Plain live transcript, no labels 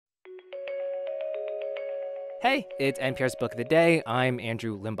Hey, it's NPR's Book of the Day. I'm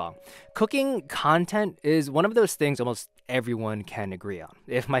Andrew Limbong. Cooking content is one of those things almost everyone can agree on.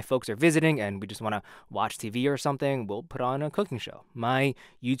 If my folks are visiting and we just want to watch TV or something, we'll put on a cooking show. My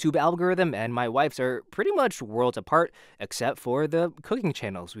YouTube algorithm and my wife's are pretty much worlds apart, except for the cooking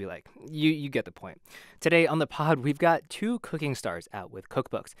channels we like. You get the point. Today on the pod, we've got two cooking stars out with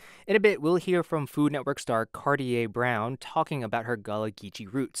cookbooks. In a bit, we'll hear from Food Network star Cartier Brown talking about her Gullah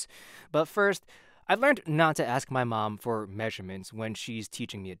Geechee roots. But first, I've learned not to ask my mom for measurements when she's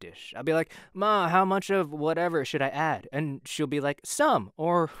teaching me a dish. I'll be like, "Ma, how much of whatever should I add?" And she'll be like, "Some,"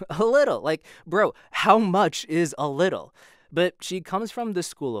 or "a little." Like, bro, how much is a little? But she comes from the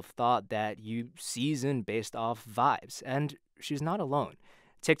school of thought that you season based off vibes, and she's not alone.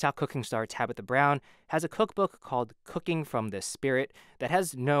 TikTok cooking star Tabitha Brown has a cookbook called Cooking from the Spirit that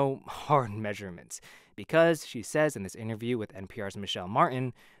has no hard measurements because she says in this interview with NPR's Michelle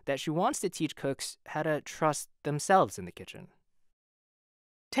Martin that she wants to teach cooks how to trust themselves in the kitchen.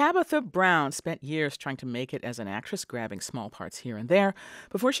 Tabitha Brown spent years trying to make it as an actress, grabbing small parts here and there,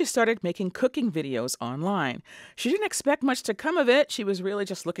 before she started making cooking videos online. She didn't expect much to come of it. She was really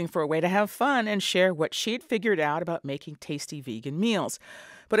just looking for a way to have fun and share what she'd figured out about making tasty vegan meals.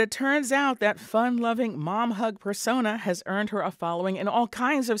 But it turns out that fun-loving mom hug persona has earned her a following in all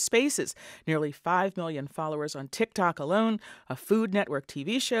kinds of spaces. Nearly 5 million followers on TikTok alone, a Food Network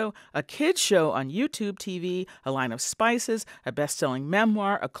TV show, a kids show on YouTube TV, a line of spices, a best-selling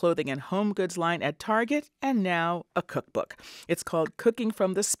memoir, a clothing and home goods line at Target, and now a cookbook. It's called Cooking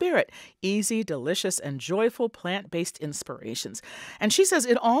from the Spirit, easy, delicious, and joyful plant-based inspirations. And she says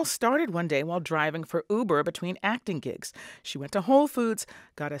it all started one day while driving for Uber between acting gigs. She went to Whole Foods,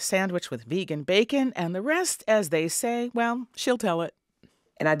 got a sandwich with vegan bacon, and the rest, as they say, well, she'll tell it.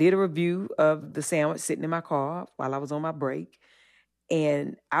 And I did a review of the sandwich sitting in my car while I was on my break.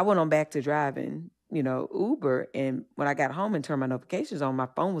 And I went on back to driving, Uber. And when I got home and turned my notifications on, my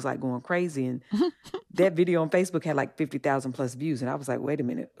phone was like going crazy. And that video on Facebook had like 50,000 plus views. And I was like, wait a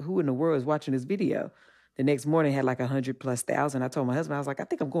minute, who in the world is watching this video? The next morning it had like 100 plus thousand. I told my husband, I was like, I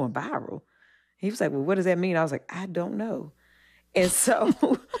think I'm going viral. He was like, well, what does that mean? I was like, I don't know. And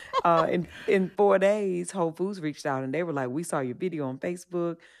so in 4 days, Whole Foods reached out and they were like, we saw your video on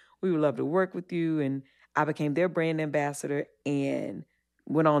Facebook. We would love to work with you. And I became their brand ambassador and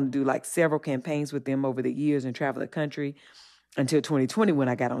went on to do like several campaigns with them over the years and travel the country until 2020 when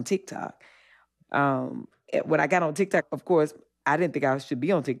I got on TikTok. When I got on TikTok, of course, I didn't think I should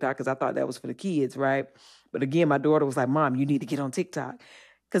be on TikTok because I thought that was for the kids, right? But again, my daughter was like, Mom, you need to get on TikTok.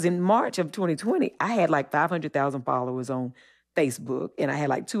 Because in March of 2020, I had like 500,000 followers on Facebook, and I had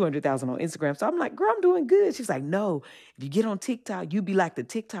like 200,000 on Instagram. So I'm like, girl, I'm doing good. She's like, no, if you get on TikTok, you be like the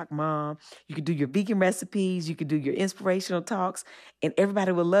TikTok mom. You could do your vegan recipes. You could do your inspirational talks, and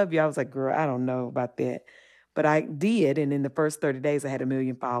everybody will love you. I was like, girl, I don't know about that. But I did, and in the first 30 days, I had 1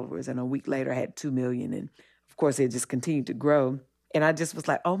 million followers, and a week later, I had 2 million. And of course, it just continued to grow. And I just was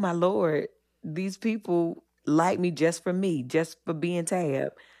like, oh, my Lord, these people like me, just for being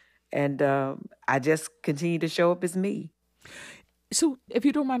Tab. And I just continue to show up as me. So if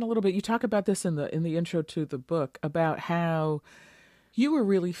you don't mind a little bit, you talk about this in the intro to the book about how you were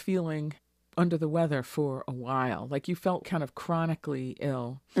really feeling under the weather for a while. Like you felt kind of chronically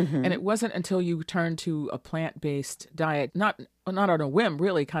ill. Mm-hmm. And it wasn't until you turned to a plant-based diet, not on a whim,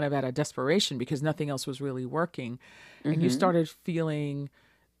 really kind of out of desperation because nothing else was really working. Mm-hmm. And you started feeling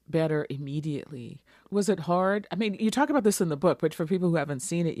better immediately. Was it hard? I mean, you talk about this in the book, but for people who haven't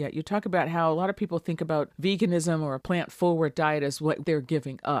seen it yet, you talk about how a lot of people think about veganism or a plant-forward diet as what they're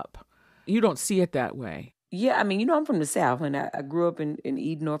giving up. You don't see it that way. Yeah, I mean, I'm from the South, and I grew up in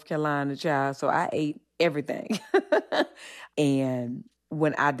Eden, North Carolina, child, so I ate everything. And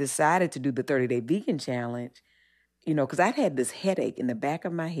when I decided to do the 30-day vegan challenge, because I'd had this headache in the back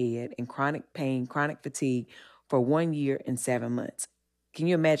of my head and chronic pain, chronic fatigue for 1 year and 7 months. Can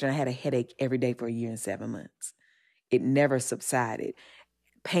you imagine? I had a headache every day for 1 year and 7 months. It never subsided.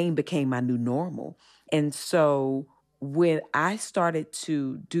 Pain became my new normal. And so when I started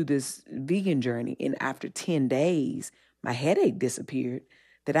to do this vegan journey, and after 10 days, my headache disappeared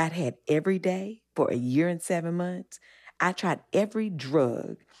that I'd had every day for 1 year and 7 months. I tried every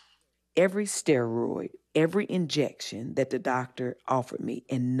drug, every steroid, every injection that the doctor offered me,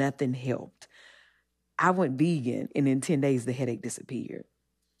 and nothing helped. I went vegan, and in 10 days, the headache disappeared.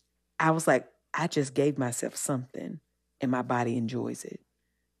 I was like, I just gave myself something, and my body enjoys it.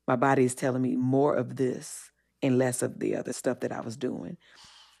 My body is telling me more of this and less of the other stuff that I was doing.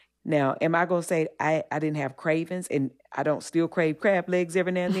 Now, am I going to say I didn't have cravings, and I don't still crave crab legs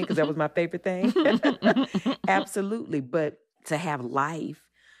every now and then because that was my favorite thing? Absolutely. But to have life,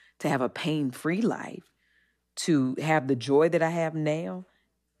 to have a pain-free life, to have the joy that I have now,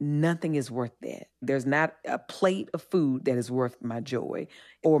 nothing is worth that. There's not a plate of food that is worth my joy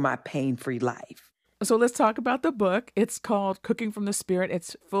or my pain-free life. So let's talk about the book. It's called Cooking from the Spirit.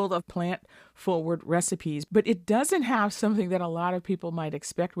 It's full of plant-forward recipes, but it doesn't have something that a lot of people might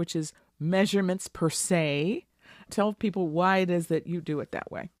expect, which is measurements per se. Tell people why it is that you do it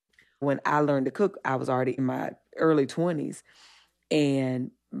that way. When I learned to cook, I was already in my early 20s, and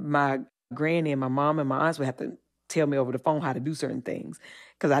my granny and my mom and my aunts would have to tell me over the phone how to do certain things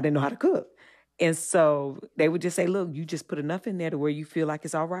because I didn't know how to cook. And so they would just say, look, you just put enough in there to where you feel like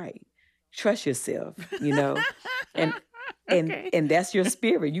it's all right. Trust yourself, and Okay. and that's your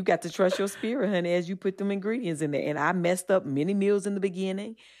spirit. You got to trust your spirit, honey, as you put them ingredients in there. And I messed up many meals in the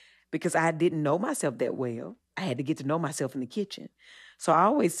beginning because I didn't know myself that well. I had to get to know myself in the kitchen. So I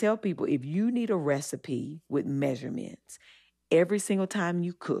always tell people, if you need a recipe with measurements, every single time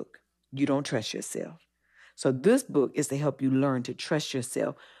you cook, you don't trust yourself. So this book is to help you learn to trust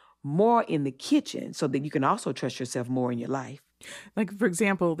yourself more in the kitchen so that you can also trust yourself more in your life. Like, for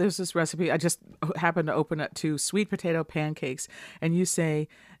example, there's this recipe. I just happened to open up to sweet potato pancakes. And you say,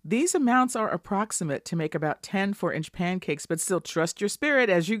 these amounts are approximate to make about 10 4-inch pancakes, but still trust your spirit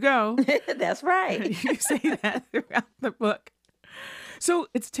as you go. That's right. You say that throughout the book. So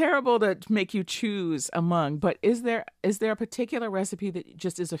it's terrible to make you choose among, but is there a particular recipe that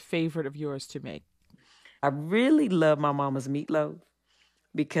just is a favorite of yours to make? I really love my mama's meatloaf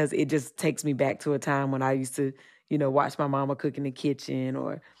because it just takes me back to a time when I used to, watch my mama cook in the kitchen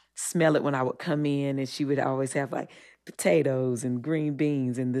or smell it when I would come in, and she would always have like potatoes and green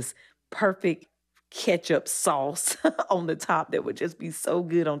beans and this perfect ketchup sauce on the top that would just be so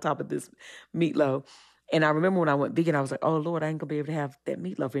good on top of this meatloaf. And I remember when I went vegan, I was like, oh Lord, I ain't gonna be able to have that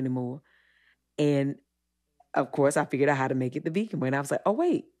meatloaf anymore. And of course, I figured out how to make it the vegan way. And I was like, oh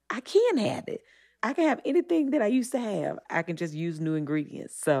wait, I can have it. I can have anything that I used to have. I can just use new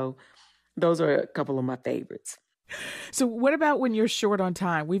ingredients. So those are a couple of my favorites. So what about when you're short on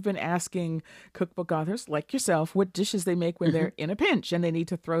time? We've been asking cookbook authors like yourself what dishes they make when they're in a pinch and they need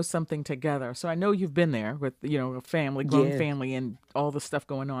to throw something together. So I know you've been there with, a family, grown Yes. family, and all the stuff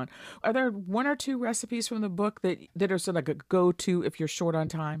going on. Are there one or two recipes from the book that are sort of like a go-to if you're short on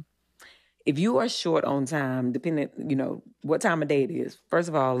time? If you are short on time, depending, what time of day it is. First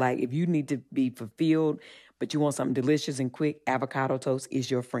of all, like if you need to be fulfilled, but you want something delicious and quick, avocado toast is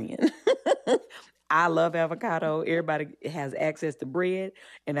your friend. I love avocado. Everybody has access to bread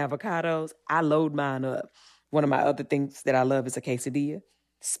and avocados. I load mine up. One of my other things that I love is a quesadilla.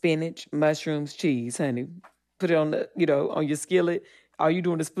 Spinach, mushrooms, cheese, honey. Put it on on your skillet. All you're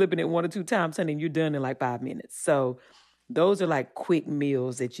doing is flipping it 1 or 2 times, honey, and you're done in like 5 minutes. So those are like quick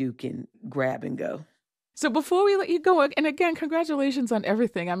meals that you can grab and go. So before we let you go, and again, congratulations on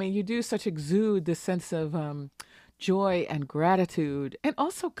everything. I mean, you do such exude this sense of joy and gratitude and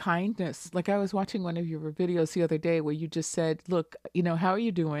also kindness. Like I was watching one of your videos the other day where you just said, look, how are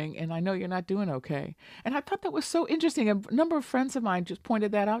you doing? And I know you're not doing okay. And I thought that was so interesting. A number of friends of mine just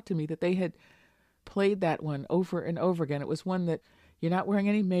pointed that out to me, that they had played that one over and over again. It was one that you're not wearing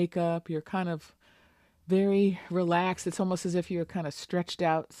any makeup. You're kind of very relaxed. It's almost as if you're kind of stretched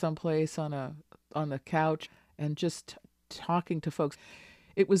out someplace on the couch and just talking to folks.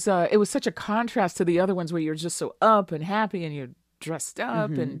 It was such a contrast to the other ones where you're just so up and happy and you're dressed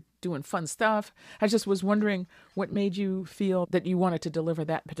up and doing fun stuff. I just was wondering what made you feel that you wanted to deliver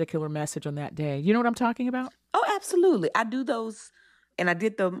that particular message on that day. You know what I'm talking about? Oh, absolutely. I do those, and I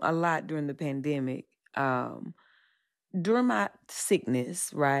did them a lot during the pandemic. During my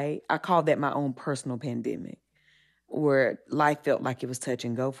sickness, right, I call that my own personal pandemic, where life felt like it was touch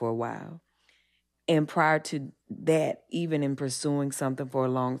and go for a while. And prior to that, even in pursuing something for a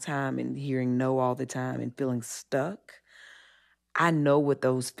long time and hearing no all the time and feeling stuck, I know what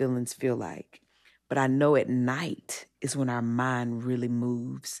those feelings feel like. But I know at night is when our mind really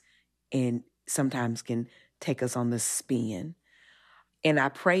moves and sometimes can take us on the spin. And I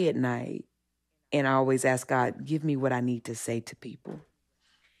pray at night, and I always ask God, give me what I need to say to people.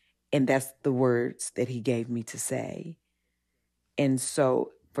 And that's the words that he gave me to say. And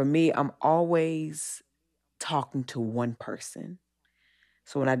so for me, I'm always talking to one person.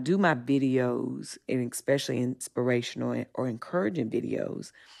 So when I do my videos, and especially inspirational or encouraging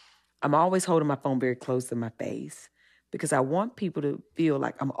videos, I'm always holding my phone very close to my face because I want people to feel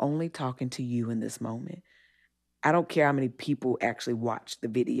like I'm only talking to you in this moment. I don't care how many people actually watch the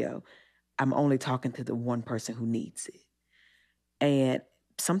video. I'm only talking to the one person who needs it. And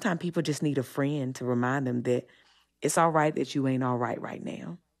sometimes people just need a friend to remind them that it's all right that you ain't all right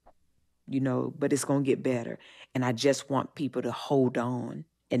now, but it's going to get better. And I just want people to hold on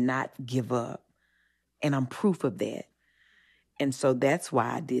and not give up And I'm proof of that. And so that's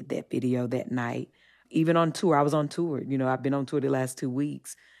why I did that video that night. Even on tour, I was on tour. You know, I've been on tour the last 2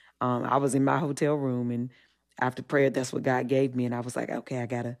 weeks. I was in my hotel room, and after prayer, that's what God gave me. And I was like, okay,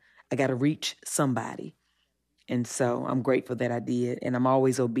 I gotta reach somebody. And so I'm grateful that I did. And I'm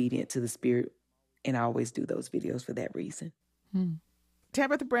always obedient to the Spirit. And I always do those videos for that reason.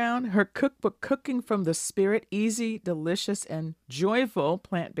 Tabitha Brown, her cookbook, Cooking from the Spirit, Easy, Delicious, and Joyful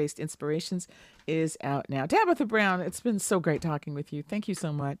Plant-Based Inspirations, is out now. Tabitha Brown, it's been so great talking with you. Thank you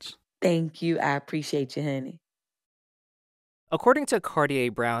so much. Thank you. I appreciate you, honey. According to Cartier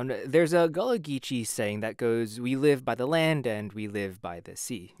Brown, there's a Gullah Geechee saying that goes, "We live by the land and we live by the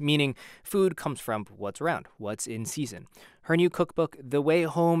sea," meaning food comes from what's around, what's in season. Her new cookbook, The Way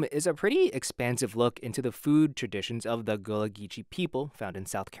Home, is a pretty expansive look into the food traditions of the Gullah Geechee people found in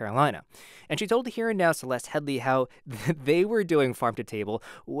South Carolina. And she told Here and Now Celeste Headley how they were doing farm to table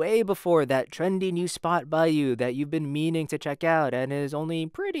way before that trendy new spot by you that you've been meaning to check out and is only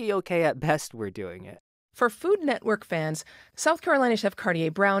pretty okay at best were doing it. For Food Network fans, South Carolina chef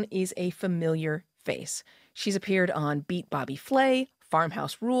Cartier Brown is a familiar face. She's appeared on Beat Bobby Flay,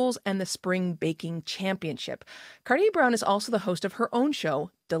 Farmhouse Rules, and the Spring Baking Championship. Cartier Brown is also the host of her own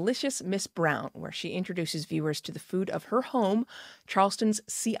show, Delicious Miss Brown, where she introduces viewers to the food of her home, Charleston's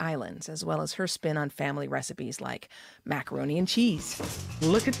Sea Islands, as well as her spin on family recipes like macaroni and cheese.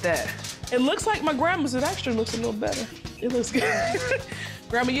 Look at that. It looks like my grandma's. It actually looks a little better. It looks good.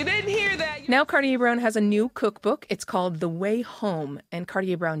 Grandma, you didn't hear that. Now Cartier Brown has a new cookbook. It's called The Way Home, and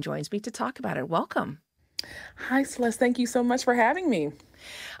Cartier Brown joins me to talk about it. Welcome. Hi, Celeste. Thank you so much for having me.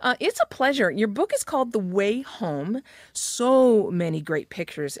 It's a pleasure. Your book is called The Way Home. So many great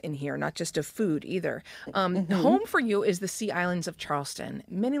pictures in here, not just of food either. Home for you is the Sea Islands of Charleston.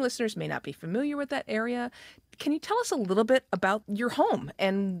 Many listeners may not be familiar with that area. Can you tell us a little bit about your home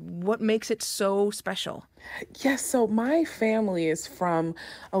and what makes it so special? Yes, so my family is from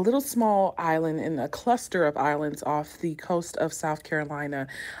a little small island in a cluster of islands off the coast of South Carolina.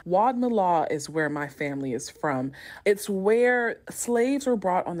 Wadmalaw is where my family is from. It's where slaves were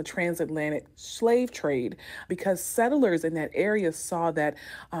brought on the transatlantic slave trade because settlers in that area saw that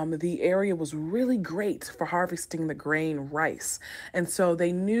the area was really great for harvesting the grain rice. And so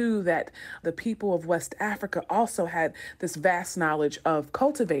they knew that the people of West Africa also had this vast knowledge of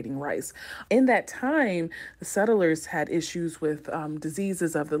cultivating rice. In that time, the settlers had issues with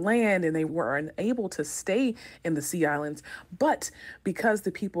diseases of the land and they were unable to stay in the Sea Islands. But because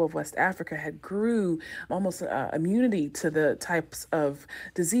the people of West Africa had grew almost immunity to the types of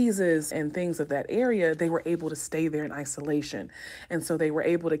diseases and things of that area, they were able to stay there in isolation. And so they were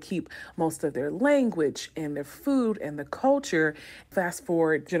able to keep most of their language and their food and the culture. Fast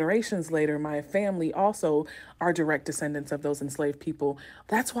forward generations later, my family also are direct descendants of those enslaved people.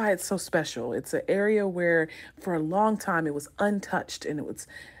 That's why it's so special. It's an area where for a long time it was untouched and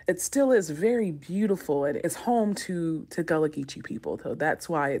it still is very beautiful and it's home to Gullah Geechee people. So that's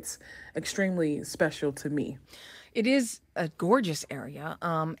why it's extremely special to me. It is a gorgeous area,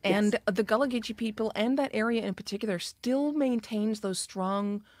 and the Gullah Geechee people and that area in particular still maintains those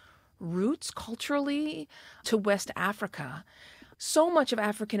strong roots culturally to West Africa. So much of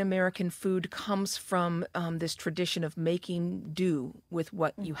African American food comes from this tradition of making do with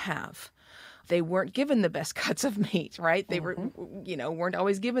what you have. They weren't given the best cuts of meat, right? They were, weren't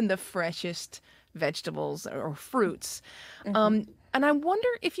always given the freshest vegetables or fruits. And I wonder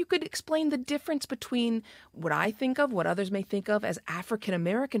if you could explain the difference between what I think of, what others may think of as African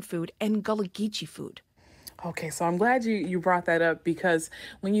American food and Gullah Geechee food. Okay, so I'm glad you brought that up because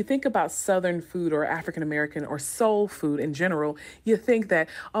when you think about Southern food or African American or soul food in general, you think that,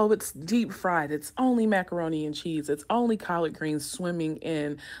 oh, it's deep fried. It's only macaroni and cheese. It's only collard greens swimming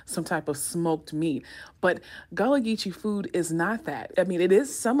in some type of smoked meat. But Gullah Geechee food is not that. I mean, it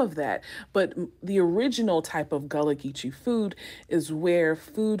is some of that, but the original type of Gullah Geechee food is where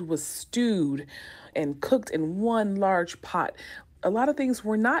food was stewed and cooked in one large pot. A lot of things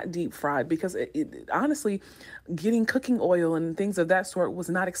were not deep fried because honestly, getting cooking oil and things of that sort was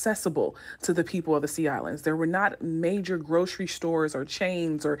not accessible to the people of the Sea Islands. There were not major grocery stores or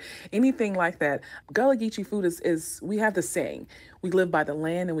chains or anything like that. Gullah Geechee food is we have the saying, we live by the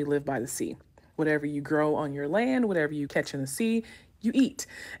land and we live by the sea. Whatever you grow on your land, whatever you catch in the sea, you eat.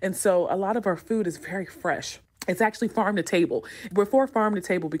 And so a lot of our food is very fresh. It's actually farm to table. Before farm to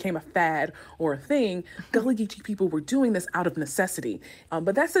table became a fad or a thing, Gullah Geechee people were doing this out of necessity.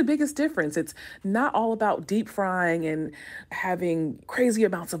 But that's the biggest difference. It's not all about deep frying and having crazy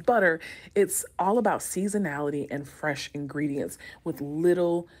amounts of butter. It's all about seasonality and fresh ingredients with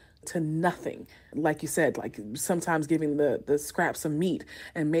little to nothing. Like you said, like sometimes giving the scraps of meat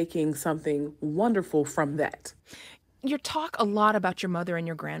and making something wonderful from that. You talk a lot about your mother and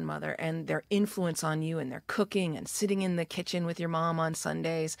your grandmother and their influence on you and their cooking and sitting in the kitchen with your mom on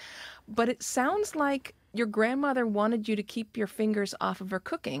Sundays. But it sounds like your grandmother wanted you to keep your fingers off of her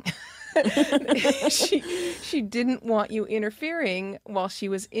cooking. she didn't want you interfering while she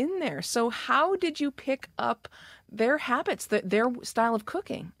was in there. So how did you pick up their habits, their style of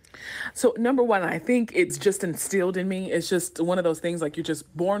cooking? So number one, I think it's just instilled in me. It's just one of those things like you're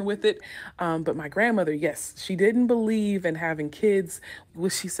just born with it. But my grandmother, yes, she didn't believe in having kids,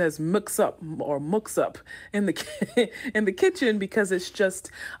 what she says, mix up or mux up in the in the kitchen, because it's just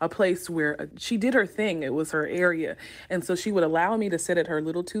a place where she did her thing. It was her area, and so she would allow me to sit at her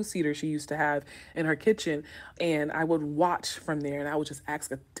little two-seater she used to have in her kitchen, and I would watch from there, and I would just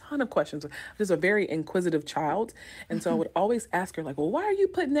ask a ton of questions. I'm just a very inquisitive child, and so I would always ask her like, "Well, why are you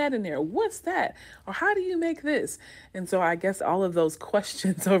putting that in there? What's that? Or how do you make this?" And so I guess all of those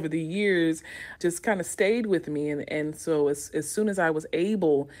questions over the years just kind of stayed with me. And so as soon as I was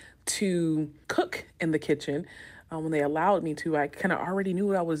able to cook in the kitchen, when they allowed me to, I kind of already knew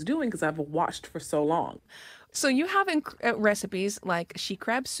what I was doing because I've watched for so long. So you have recipes like she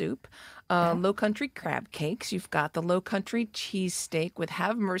crab soup, low country crab cakes. You've got the low country cheesesteak with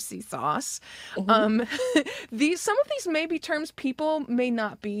have mercy sauce. Some of these may be terms people may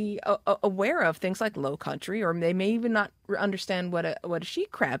not be aware of. Things like low country, or they may even not understand what a she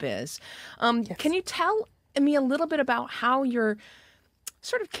crab is. Yes. Can you tell me a little bit about how you're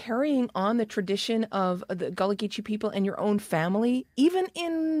sort of carrying on the tradition of the Gullah Geechee people and your own family, even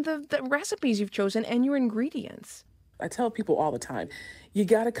in the recipes you've chosen and your ingredients? I tell people all the time, you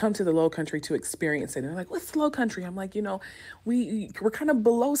got to come to the low country to experience it. And they're like, what's the low country? I'm like, we're kind of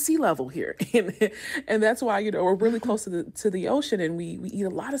below sea level here. And that's why, we're really close to the ocean, and we eat a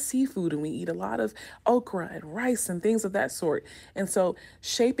lot of seafood, and we eat a lot of okra and rice and things of that sort. And so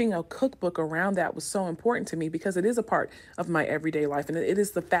shaping a cookbook around that was so important to me because it is a part of my everyday life. And it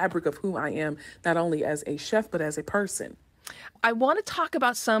is the fabric of who I am, not only as a chef, but as a person. I want to talk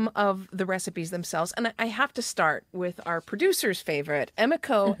about some of the recipes themselves, and I have to start with our producer's favorite.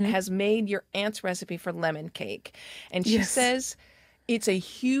 Emiko has made your aunt's recipe for lemon cake, and she says it's a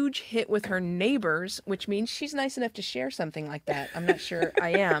huge hit with her neighbors, which means she's nice enough to share something like that. I'm not sure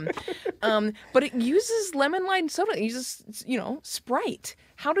I am. But it uses lemon lime soda. It uses, Sprite.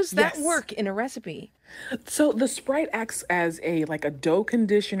 How does that work in a recipe? So the Sprite acts as a dough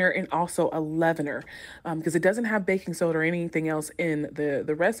conditioner and also a leavener, because it doesn't have baking soda or anything else in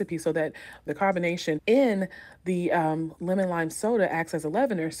the recipe, so that the carbonation in the lemon lime soda acts as a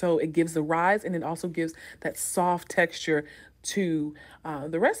leavener. So it gives the rise, and it also gives that soft texture to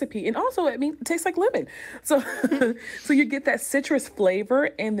the recipe. And also, it tastes like lemon. So so you get that citrus flavor,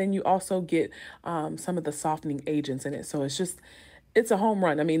 and then you also get some of the softening agents in it. So it's a home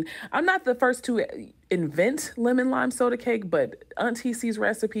run. I'm not the first to invent lemon lime soda cake, but Auntie C's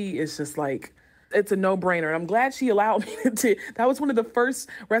recipe is just it's a no-brainer. And I'm glad she allowed me to. That was one of the first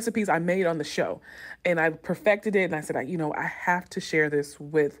recipes I made on the show. And I perfected it. And I said, I have to share this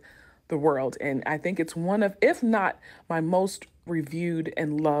with the world. And I think it's one of, if not my most reviewed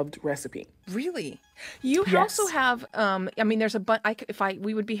and loved recipe. Really? You also have, there's a bunch,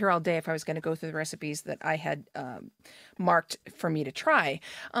 we would be here all day if I was going to go through the recipes that I had marked for me to try.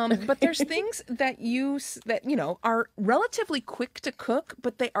 But there's things that are relatively quick to cook,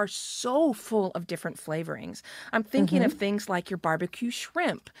 but they are so full of different flavorings. I'm thinking of things like your barbecue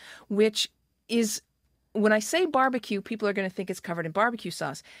shrimp, which is, when I say barbecue, people are going to think it's covered in barbecue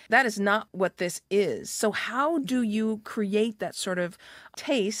sauce. That is not what this is. So how do you create that sort of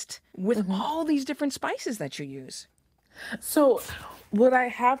taste with all these different spices that you use? So what I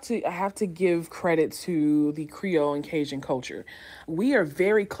have to give credit to the Creole and Cajun culture. We are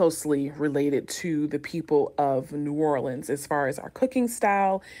very closely related to the people of New Orleans as far as our cooking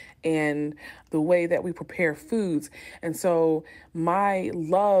style and the way that we prepare foods. And so my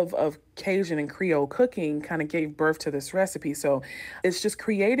love of Cajun and Creole cooking kind of gave birth to this recipe. So it's just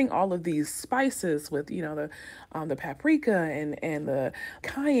creating all of these spices with, the paprika and the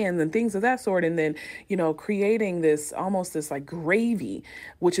cayenne and things of that sort. And then, creating this gravy,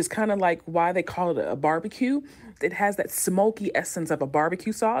 which is kind of like why they call it a barbecue. It has that smoky essence of a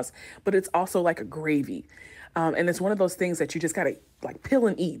barbecue sauce, but it's also like a gravy. And it's one of those things that you just gotta peel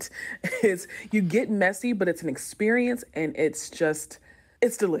and eat. You get messy, but it's an experience, and it's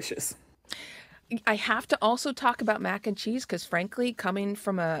delicious. I have to also talk about mac and cheese because, frankly, coming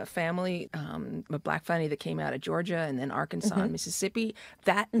from a family, a Black family that came out of Georgia and then Arkansas and Mississippi,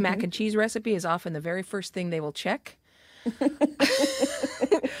 that mac and cheese recipe is often the very first thing they will check.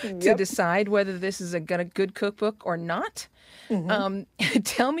 to decide whether this is a good cookbook or not.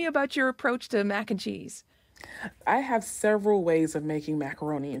 Tell me about your approach to mac and cheese. I have several ways of making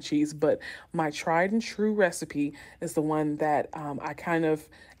macaroni and cheese, but my tried and true recipe is the one that I kind of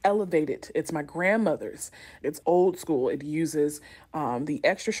elevated. It's my grandmother's. It's old school. It uses the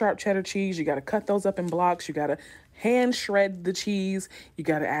extra sharp cheddar cheese. You got to cut those up in blocks. You got to hand shred the cheese. You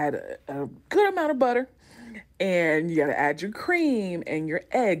got to add a good amount of butter. And you got to add your cream and your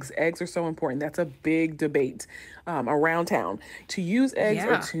eggs. Eggs are so important. That's a big debate around town. To use eggs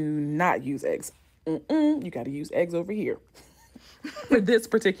or to not use eggs. You got to use eggs over here for this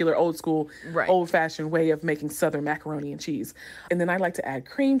particular old school, old fashioned way of making Southern macaroni and cheese. And then I like to add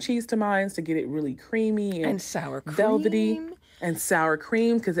cream cheese to mine to get it really creamy and sour cream. Velvety. And sour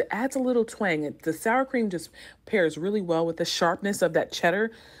cream, because it adds a little twang. The sour cream just pairs really well with the sharpness of that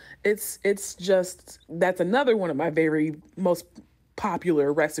cheddar. It's just, that's another one of my very most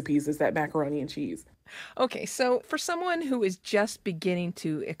popular recipes is that macaroni and cheese. Okay, so for someone who is just beginning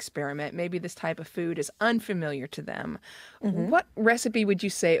to experiment, maybe this type of food is unfamiliar to them, what recipe would you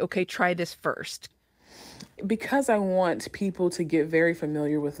say, okay, try this first? Because I want people to get very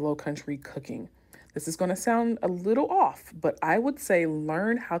familiar with low country cooking. This is going to sound a little off, but I would say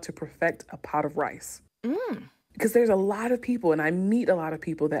learn how to perfect a pot of rice. Because there's a lot of people, and I meet a lot of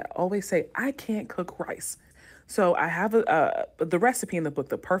people that always say, I can't cook rice. So I have the recipe in the book,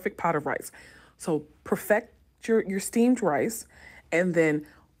 The Perfect Pot of Rice. So perfect your steamed rice, and then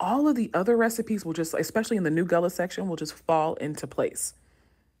all of the other recipes will just, especially in the New Gullah section, will just fall into place.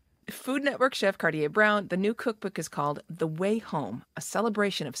 Food Network chef Cartier-Brown, the new cookbook is called The Way Home, a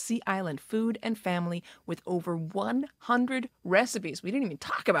celebration of Sea Island food and family with over 100 recipes. We didn't even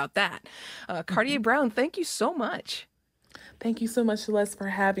talk about that. Cartier-Brown, thank you so much. Thank you so much, Celeste, for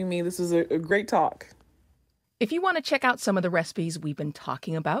having me. This was a great talk. If you want to check out some of the recipes we've been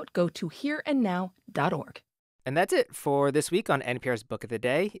talking about, go to hereandnow.org. And that's it for this week on NPR's Book of the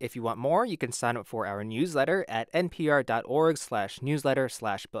Day. If you want more, you can sign up for our newsletter at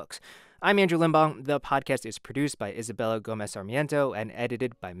npr.org/newsletter/books. I'm Andrew Limbaugh. The podcast is produced by Isabella Gomez Sarmiento and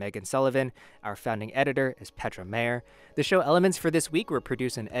edited by Megan Sullivan. Our founding editor is Petra Mayer. The show elements for this week were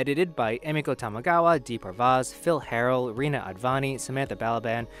produced and edited by Emiko Tamagawa, Dee Parvaz, Phil Harrell, Rina Advani, Samantha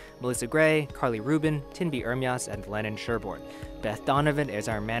Balaban, Melissa Gray, Carly Rubin, Tinby Ermias, and Lennon Sherborne. Beth Donovan is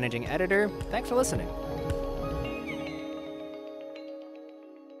our managing editor. Thanks for listening.